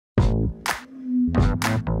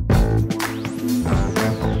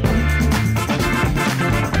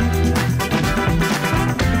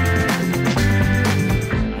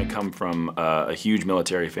I come from a huge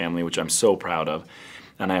military family, which I'm so proud of.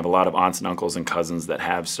 And I have a lot of aunts and uncles and cousins that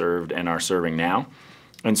have served and are serving now.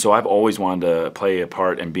 And so I've always wanted to play a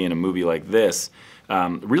part and be in a movie like this,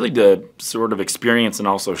 really to sort of experience and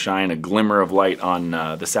also shine a glimmer of light on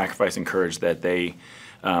the sacrifice and courage that they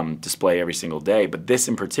display every single day. But this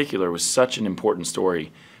in particular was such an important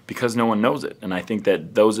story because no one knows it. And I think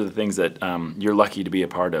that those are the things that you're lucky to be a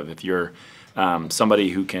part of. If you're somebody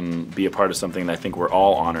who can be a part of something that I think we're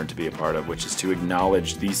all honored to be a part of, which is to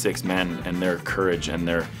acknowledge these 6 men and their courage and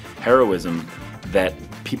their heroism that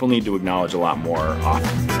people need to acknowledge a lot more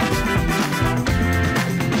often.